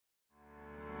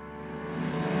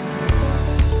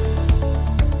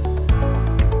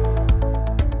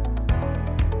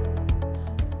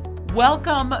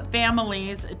Welcome,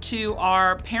 families, to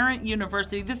our Parent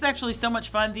University. This is actually so much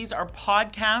fun. These are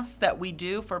podcasts that we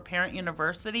do for Parent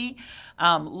University.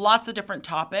 Lots of different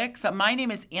topics. My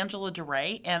name is Angela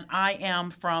DeRay, and I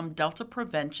am from Delta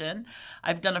Prevention.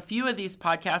 I've done a few of these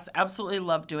podcasts. Absolutely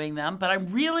love doing them. But I'm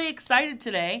really excited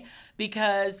today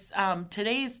because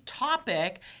today's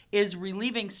topic is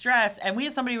relieving stress, and we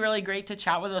have somebody really great to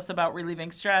chat with us about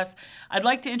relieving stress. I'd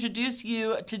like to introduce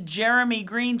you to Jeremy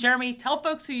Green. Jeremy, tell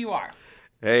folks who you are.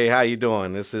 Hey, how you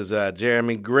doing? This is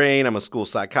Jeremy Green. I'm a school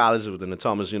psychologist within the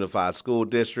Thomas Unified School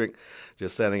District.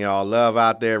 Just sending y'all love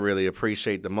out there. Really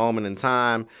appreciate the moment in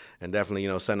time, and definitely,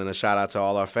 sending a shout out to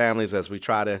all our families as we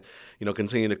try to,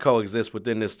 continue to coexist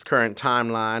within this current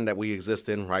timeline that we exist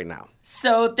in right now.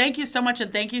 So thank you so much,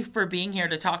 and thank you for being here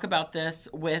to talk about this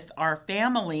with our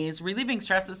families. Relieving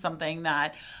stress is something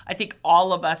that I think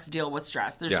all of us deal with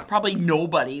stress. There's probably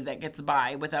nobody that gets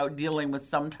by without dealing with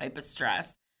some type of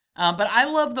stress. But I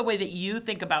love the way that you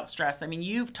think about stress. I mean,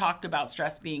 you've talked about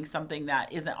stress being something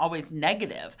that isn't always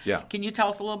negative. Yeah. Can you tell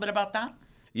us a little bit about that?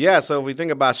 Yeah, so if we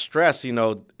think about stress,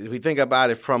 we think about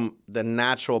it from the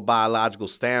natural biological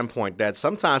standpoint that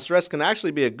sometimes stress can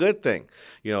actually be a good thing.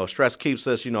 Stress keeps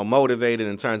us, motivated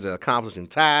in terms of accomplishing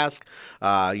tasks.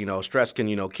 Stress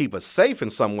can, keep us safe in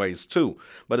some ways too.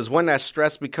 But it's when that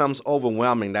stress becomes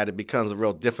overwhelming that it becomes a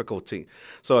real difficulty.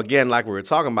 So again, like we were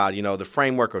talking about, the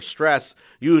framework of stress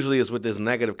usually is with this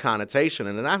negative connotation.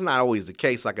 And that's not always the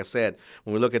case. Like I said,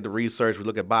 when we look at the research, we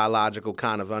look at biological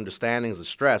kind of understandings of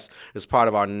stress. It's part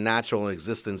of our natural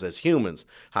existence as humans.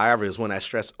 However, it's when that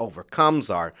stress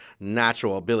overcomes our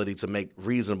natural ability to make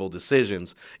reasonable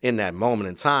decisions in that moment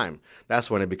in time. That's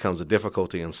when it becomes a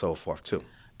difficulty and so forth too.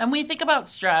 And when you think about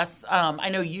stress, I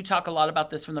know you talk a lot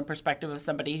about this from the perspective of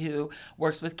somebody who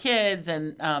works with kids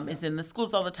and is in the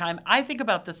schools all the time. I think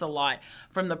about this a lot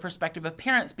from the perspective of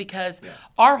parents because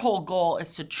our whole goal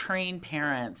is to train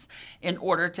parents in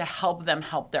order to help them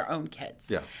help their own kids.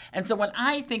 Yeah. And so when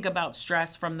I think about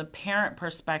stress from the parent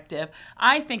perspective,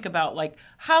 I think about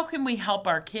how can we help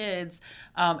our kids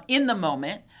in the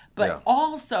moment, but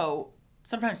also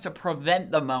sometimes to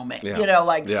prevent the moment,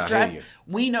 stress.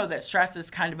 We know that stress is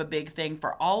kind of a big thing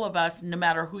for all of us, no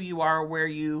matter who you are, where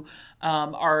you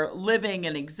are living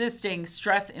and existing.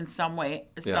 Stress in some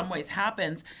ways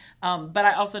happens. But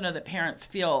I also know that parents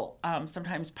feel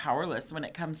sometimes powerless when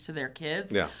it comes to their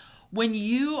kids. Yeah. When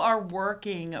you are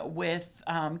working with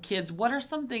kids, what are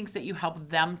some things that you help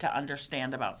them to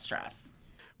understand about stress?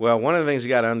 Well, one of the things you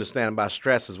got to understand about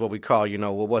stress is what we call,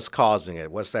 what's causing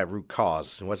it? What's that root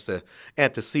cause? And what's the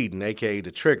antecedent, aka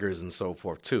the triggers and so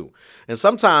forth too. And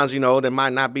sometimes, there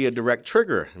might not be a direct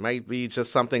trigger. It might be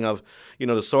just something of,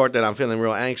 the sort that I'm feeling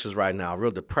real anxious right now,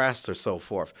 real depressed or so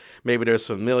forth. Maybe there's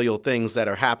familial things that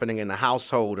are happening in the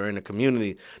household or in the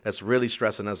community that's really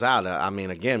stressing us out. I mean,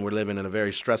 again, we're living in a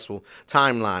very stressful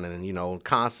timeline and,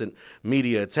 constant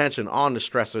media attention on the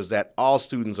stressors that all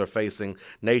students are facing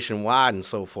nationwide and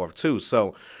so forth too.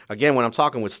 So again, when I'm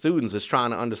talking with students, it's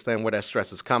trying to understand where that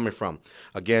stress is coming from.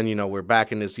 Again, we're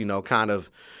back in this,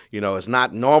 it's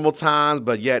not normal times,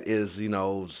 but yet is,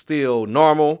 still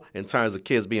normal in terms of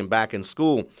kids being back in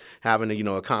school, having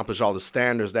to, accomplish all the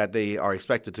standards that they are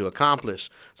expected to accomplish.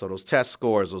 So those test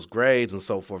scores, those grades and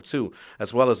so forth too,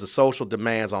 as well as the social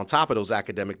demands on top of those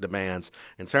academic demands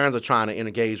in terms of trying to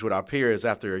engage with our peers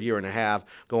after a year and a half,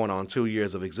 going on 2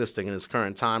 years of existing in this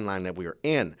current timeline that we are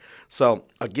in. So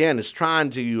again, it's trying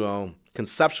to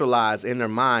conceptualize in their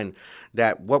mind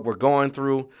that what we're going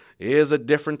through is a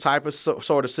different type of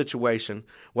sort of situation.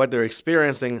 What they're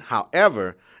experiencing,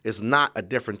 however, is not a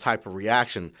different type of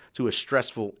reaction to a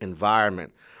stressful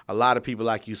environment. A lot of people,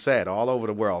 like you said, all over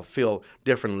the world feel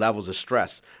different levels of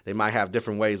stress. They might have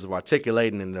different ways of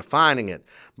articulating and defining it,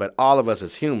 but all of us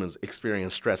as humans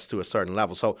experience stress to a certain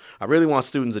level. So I really want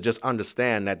students to just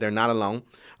understand that they're not alone.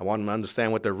 I want them to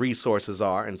understand what their resources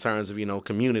are in terms of,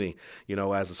 community.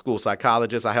 As a school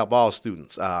psychologist, I help all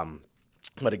students.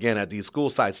 But again, at these school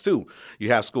sites too,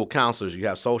 you have school counselors, you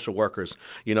have social workers,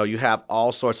 you have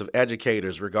all sorts of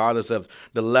educators, regardless of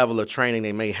the level of training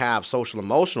they may have, social,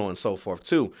 emotional, and so forth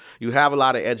too. You have a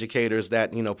lot of educators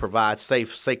that, provide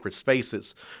safe, sacred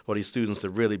spaces for these students to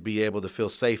really be able to feel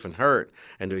safe and heard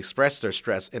and to express their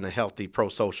stress in a healthy,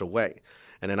 pro-social way.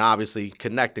 And then obviously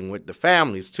connecting with the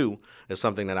families too is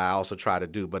something that I also try to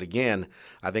do. But again,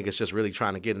 I think it's just really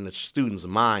trying to get in the student's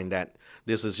mind that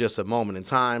this is just a moment in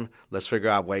time. Let's figure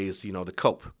out ways, to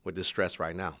cope with this stress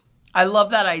right now. I love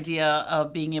that idea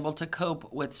of being able to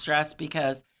cope with stress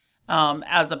because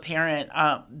as a parent,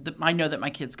 I know that my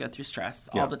kids go through stress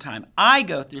all the time. I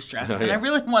go through stress, and I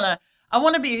really want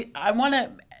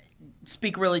to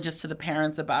speak really just to the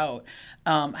parents about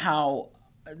how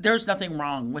there's nothing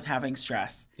wrong with having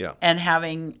stress and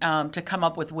having to come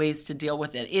up with ways to deal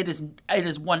with it. It is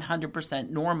 100%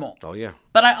 normal. Oh, yeah.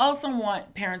 But I also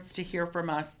want parents to hear from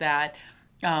us that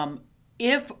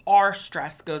if our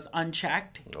stress goes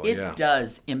unchecked, it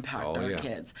does impact our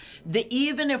kids.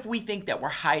 Even if we think that we're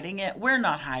hiding it, we're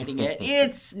not hiding it.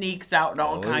 It sneaks out in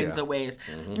all kinds of ways.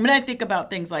 I mean, I think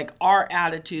about things like our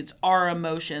attitudes, our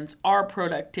emotions, our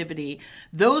productivity.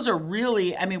 Those are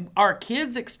really, I mean, our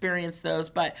kids experience those,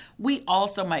 but we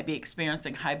also might be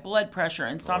experiencing high blood pressure,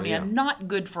 insomnia, not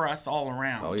good for us all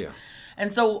around. Oh, yeah.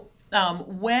 And so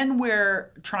when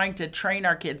we're trying to train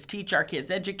our kids, teach our kids,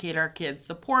 educate our kids,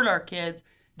 support our kids,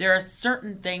 there are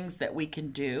certain things that we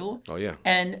can do. Oh, yeah.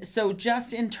 And so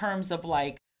just in terms of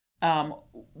like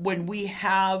when we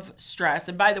have stress,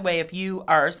 and by the way, if you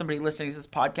are somebody listening to this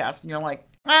podcast and you're like,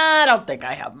 I don't think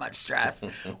I have much stress,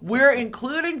 we're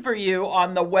including for you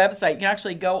on the website. You can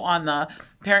actually go on the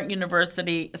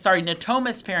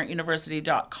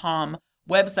NatomusParentUniversity.com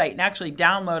website and actually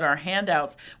download our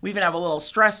handouts. We even have a little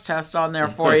stress test on there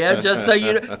for you, just so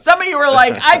you know. Some of you are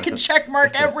like, I can check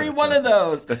mark every one of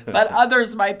those, but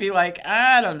others might be like,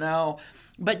 I don't know.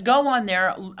 But go on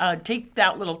there, take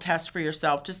that little test for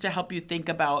yourself just to help you think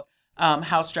about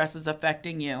how stress is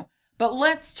affecting you. But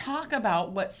let's talk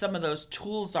about what some of those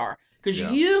tools are, because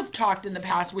you've talked in the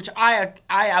past, which I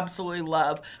absolutely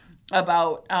love,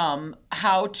 about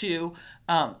how to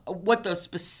what those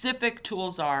specific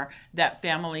tools are that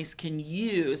families can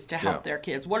use to help their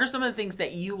kids. What are some of the things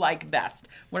that you like best?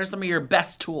 What are some of your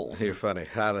best tools? You're funny.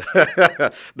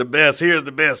 The best, here's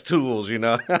the best tools, you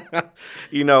know.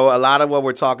 You know, a lot of what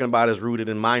we're talking about is rooted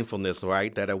in mindfulness,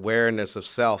 right? That awareness of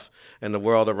self and the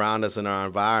world around us and our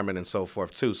environment and so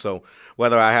forth, too. So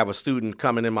whether I have a student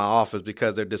coming in my office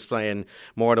because they're displaying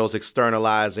more of those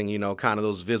externalizing, you know, kind of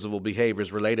those visible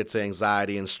behaviors related to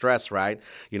anxiety and stress, right?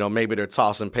 You know, maybe they're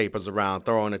tossing papers around,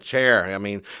 throwing a chair. I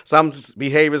mean, some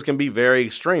behaviors can be very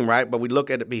extreme, right? But we look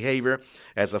at the behavior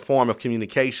as a form of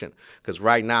communication, because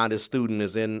right now this student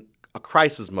is in a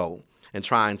crisis mode and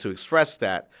trying to express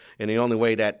that in the only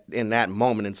way that in that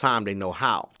moment in time they know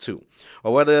how to.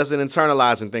 Or whether it's an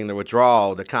internalizing thing, the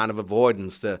withdrawal, the kind of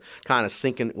avoidance, the kind of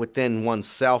sinking within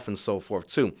oneself and so forth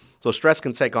too. So stress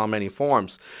can take on many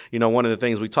forms. You know, one of the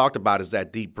things we talked about is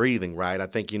that deep breathing, right? I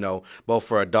think, you know, both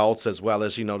for adults as well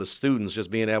as, you know, the students,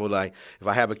 just being able to, like, if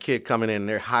I have a kid coming in,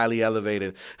 they're highly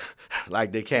elevated,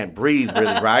 like they can't breathe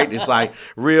really, right? It's like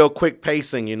real quick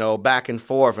pacing, you know, back and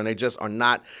forth, and they just are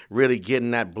not really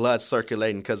getting that blood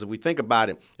circulating. Because if we think about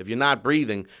it, if you're not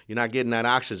breathing, you're not getting that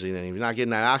oxygen in. If you're not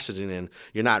getting that oxygen in,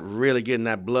 you're not really getting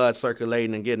that blood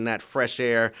circulating and getting that fresh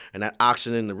air and that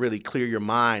oxygen to really clear your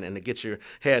mind and to get your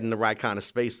head in the right kind of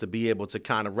space to be able to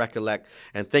kind of recollect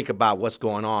and think about what's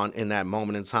going on in that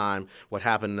moment in time, what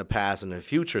happened in the past and the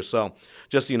future. So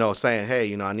just, you know, saying, hey,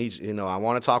 you know, I need, you know, I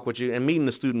want to talk with you, and meeting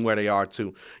the student where they are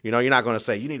too. You know, you're not going to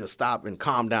say, you need to stop and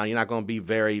calm down. You're not going to be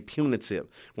very punitive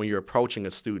when you're approaching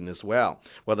a student as well,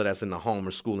 whether that's in the home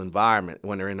or school environment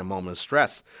when they're in a moment of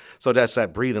stress. So that's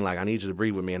that breathing, like, I need you to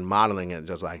breathe with me, and modeling it,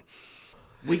 just like,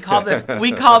 we call this,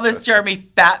 Jeremy,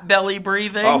 fat belly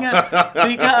breathing,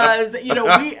 because, you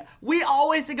know, we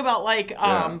always think about like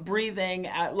breathing,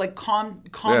 like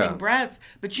calming breaths,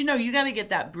 but you know, you got to get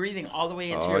that breathing all the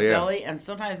way into your belly, and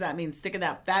sometimes that means sticking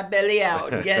that fat belly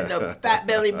out and getting the fat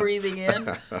belly breathing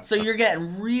in, so you're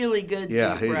getting really good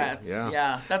deep breaths.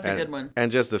 Yeah, that's a good one.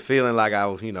 And just the feeling like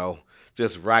you know,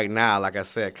 just right now, like I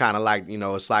said, kind of like, you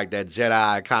know, it's like that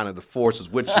Jedi, kind of the Force is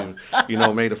with you, you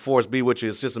know, may the Force be with you.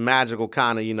 It's just a magical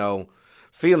kind of, you know,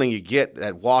 feeling you get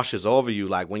that washes over you,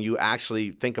 like when you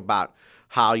actually think about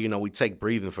how, you know, we take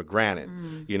breathing for granted,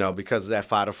 you know, because of that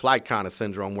fight or flight kind of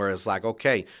syndrome where it's like,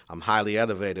 okay, I'm highly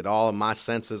elevated. All of my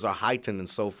senses are heightened and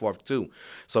so forth too.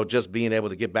 So just being able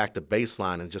to get back to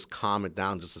baseline and just calm it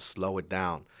down, just to slow it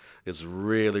down, is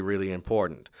really, really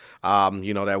important.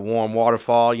 You know, that warm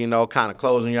waterfall, you know, kind of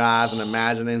closing your eyes and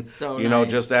imagining, you know,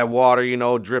 just that water, you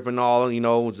know, dripping all, you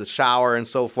know, the shower and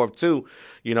so forth too.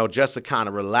 You know, just to kind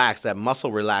of relax, that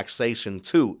muscle relaxation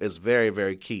too is very,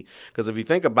 very key. Because if you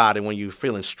think about it, when you're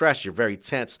feeling stressed, you're very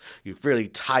tense, you're really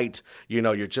tight, you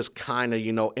know, you're just kind of,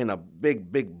 you know, in a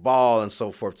big, big ball and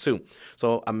so forth too.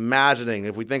 So imagining,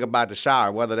 if we think about the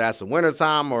shower, whether that's in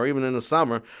wintertime or even in the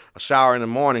summer, a shower in the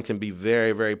morning can be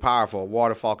very, very powerful. A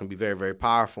waterfall can be very, very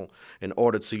powerful in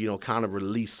order to, you know, kind of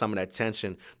release some of that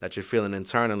tension that you're feeling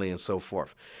internally and so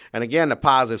forth. And again, the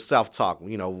positive self-talk,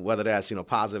 you know, whether that's, you know,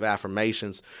 positive affirmations,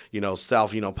 affirmations,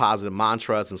 self, positive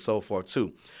mantras and so forth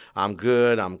too. I'm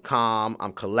good, I'm calm,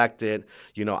 I'm collected,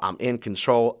 I'm in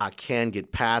control, I can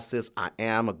get past this, I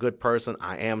am a good person,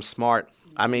 I am smart.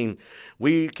 I mean,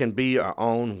 we can be our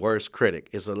own worst critic.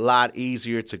 It's a lot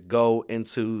easier to go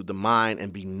into the mind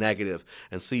and be negative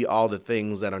and see all the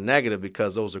things that are negative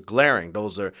because those are glaring.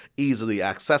 Those are easily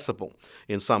accessible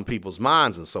in some people's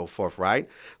minds and so forth, right?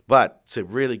 But to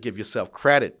really give yourself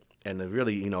credit and to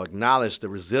really, acknowledge the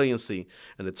resiliency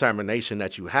and determination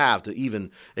that you have to even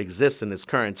exist in this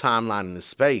current timeline in this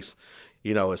space,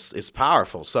 it's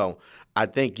powerful. So I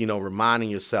think, reminding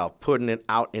yourself, putting it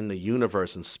out in the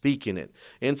universe and speaking it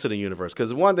into the universe.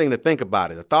 Because one thing to think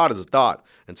about it, a thought is a thought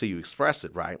until you express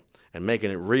it, right? And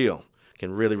making it real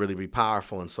can really, really be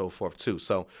powerful and so forth too.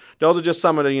 So those are just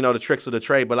some of the, the tricks of the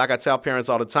trade. But like I tell parents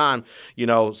all the time,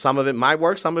 some of it might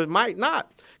work, some of it might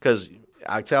not. Because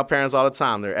I tell parents all the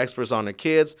time, they're experts on their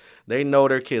kids. They know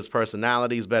their kids'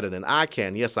 personalities better than I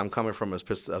can. Yes, I'm coming from a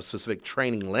specific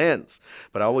training lens,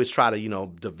 but I always try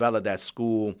to, develop that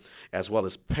school as well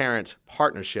as parent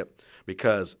partnership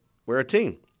because we're a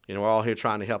team. We're all here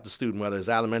trying to help the student, whether it's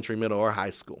elementary, middle, or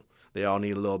high school. They all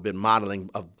need a little bit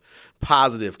modeling of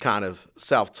positive kind of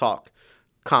self-talk,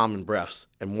 calming breaths,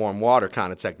 and warm water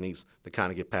kind of techniques to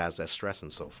kind of get past that stress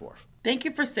and so forth. Thank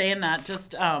you for saying that.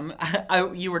 Just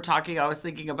you were talking, I was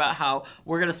thinking about how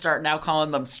we're going to start now calling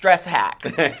them stress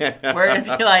hacks. We're going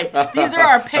to be like, these are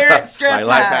our parent stress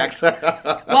hacks.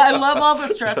 Well, I love all the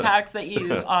stress hacks that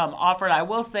you offered. I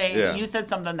will say you said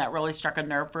something that really struck a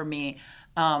nerve for me.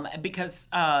 Because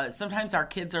sometimes our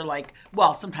kids are like,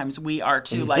 well, sometimes we are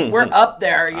too, like we're up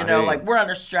there, like we're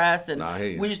under stress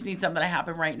and we just need something to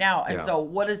happen right now. And so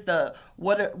what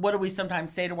do we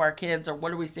sometimes say to our kids or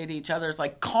what do we say to each other? It's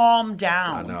like, calm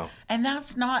down. I know. And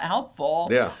that's not helpful.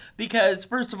 Yeah. Because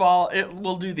first of all, it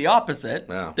will do the opposite.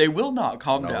 Yeah. They will not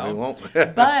calm down. They won't.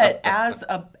 But as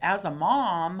a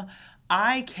mom,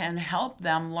 I can help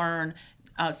them learn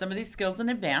some of these skills in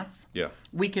advance. Yeah.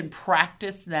 We can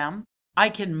practice them. I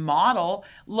can model,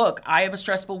 look, I have a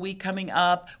stressful week coming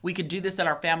up. We could do this at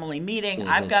our family meeting. Mm-hmm.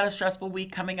 I've got a stressful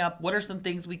week coming up. What are some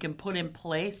things we can put in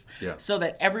place so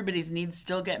that everybody's needs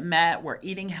still get met? We're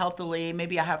eating healthily.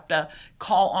 Maybe I have to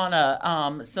call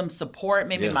on some support.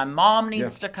 Maybe my mom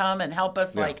needs to come and help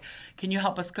us. Like, can you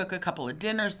help us cook a couple of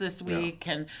dinners this week?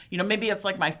 And, maybe it's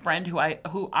like my friend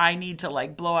who I need to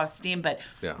like blow off steam. But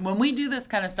when we do this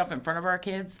kind of stuff in front of our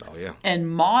kids and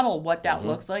model what that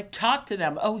looks like, talk to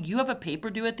them. Oh, you have a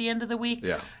paper due at the end of the week.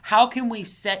 Yeah. How can we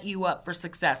set you up for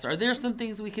success? Are there some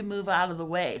things we can move out of the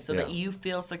way so that you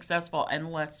feel successful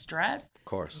and less stressed? Of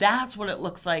course. That's what it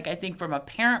looks like, I think, from a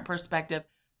parent perspective,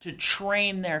 to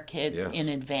train their kids in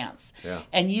advance. Yeah.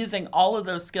 And using all of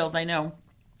those skills, I know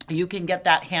you can get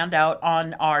that handout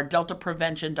on our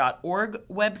deltaprevention.org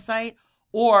website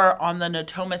or on the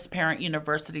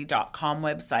NatomasParentUniversity.com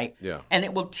website. Yeah. And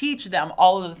it will teach them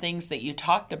all of the things that you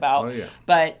talked about. Oh, yeah.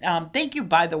 But thank you,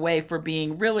 by the way, for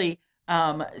being really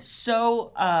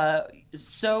so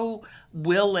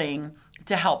willing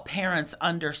to help parents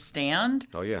understand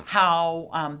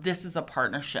how this is a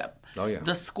partnership. Oh, yeah.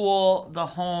 The school, the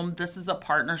home, this is a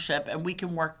partnership, and we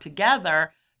can work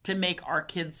together to make our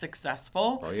kids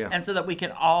successful, and so that we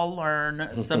can all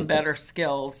learn some better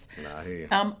skills.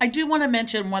 I do want to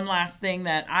mention one last thing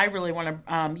that I really want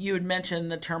to, you had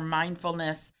mentioned the term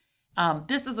mindfulness.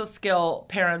 This is a skill,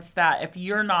 parents, that if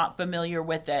you're not familiar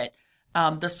with it,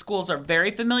 the schools are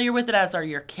very familiar with it, as are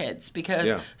your kids,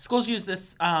 because schools use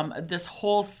this this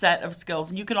whole set of skills.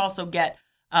 And you can also get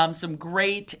some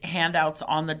great handouts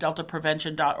on the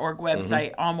deltaprevention.org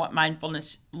website on what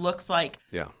mindfulness looks like.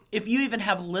 Yeah. If you even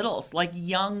have littles, like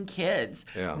young kids,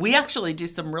 we actually do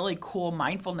some really cool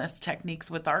mindfulness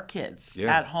techniques with our kids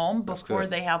at home before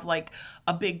they have like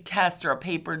a big test or a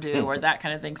paper due or that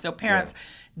kind of thing. So parents,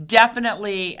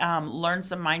 definitely learn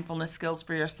some mindfulness skills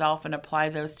for yourself and apply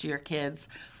those to your kids.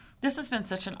 This has been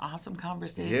such an awesome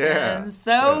conversation. Yeah.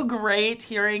 So great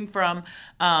hearing from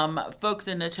folks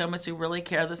in Natomas who really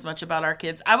care this much about our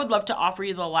kids. I would love to offer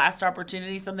you the last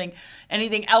opportunity,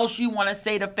 anything else you want to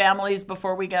say to families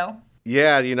before we go?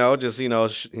 Yeah, just,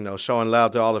 showing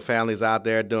love to all the families out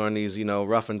there during these,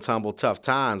 rough and tumble, tough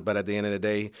times. But at the end of the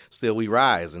day, still we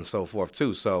rise and so forth,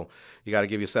 too. So, you got to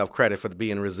give yourself credit for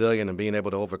being resilient and being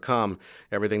able to overcome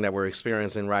everything that we're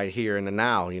experiencing right here in the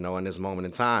now, in this moment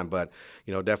in time. But,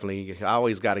 definitely I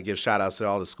always got to give shout outs to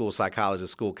all the school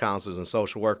psychologists, school counselors, and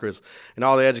social workers, and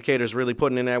all the educators really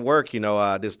putting in that work.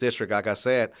 This district, like I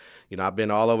said, I've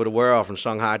been all over the world, from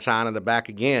Shanghai, China to back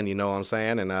again, you know what I'm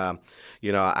saying? And,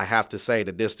 I have to say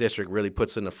that this district really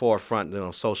puts in the forefront,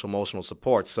 social emotional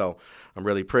support. So I'm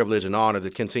really privileged and honored to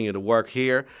continue to work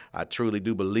here. I truly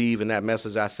do believe in that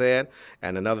message I said.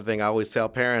 And another thing I always tell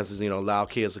parents is, allow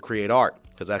kids to create art,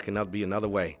 because that can be another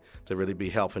way to really be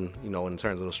helping, in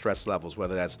terms of the stress levels,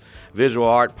 whether that's visual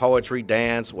art, poetry,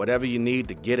 dance, whatever you need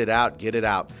to get it out.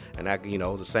 And that,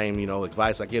 the same,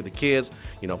 advice I give to kids,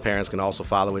 parents can also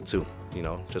follow it too.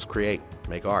 Just create,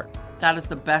 make art. That is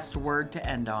the best word to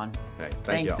end on. Hey,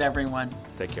 Thanks, everyone.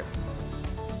 Take care.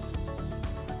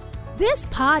 This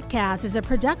podcast is a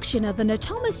production of the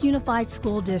Natomas Unified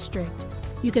School District.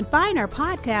 You can find our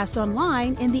podcast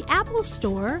online in the Apple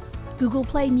Store, Google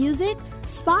Play Music,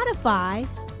 Spotify,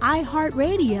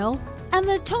 iHeartRadio, and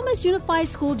the Natomas Unified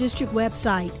School District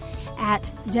website at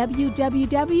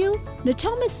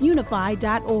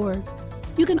www.natomasunified.org.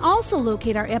 You can also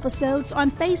locate our episodes on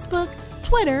Facebook,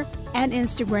 Twitter, and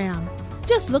Instagram.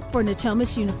 Just look for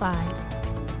Natomas Unified.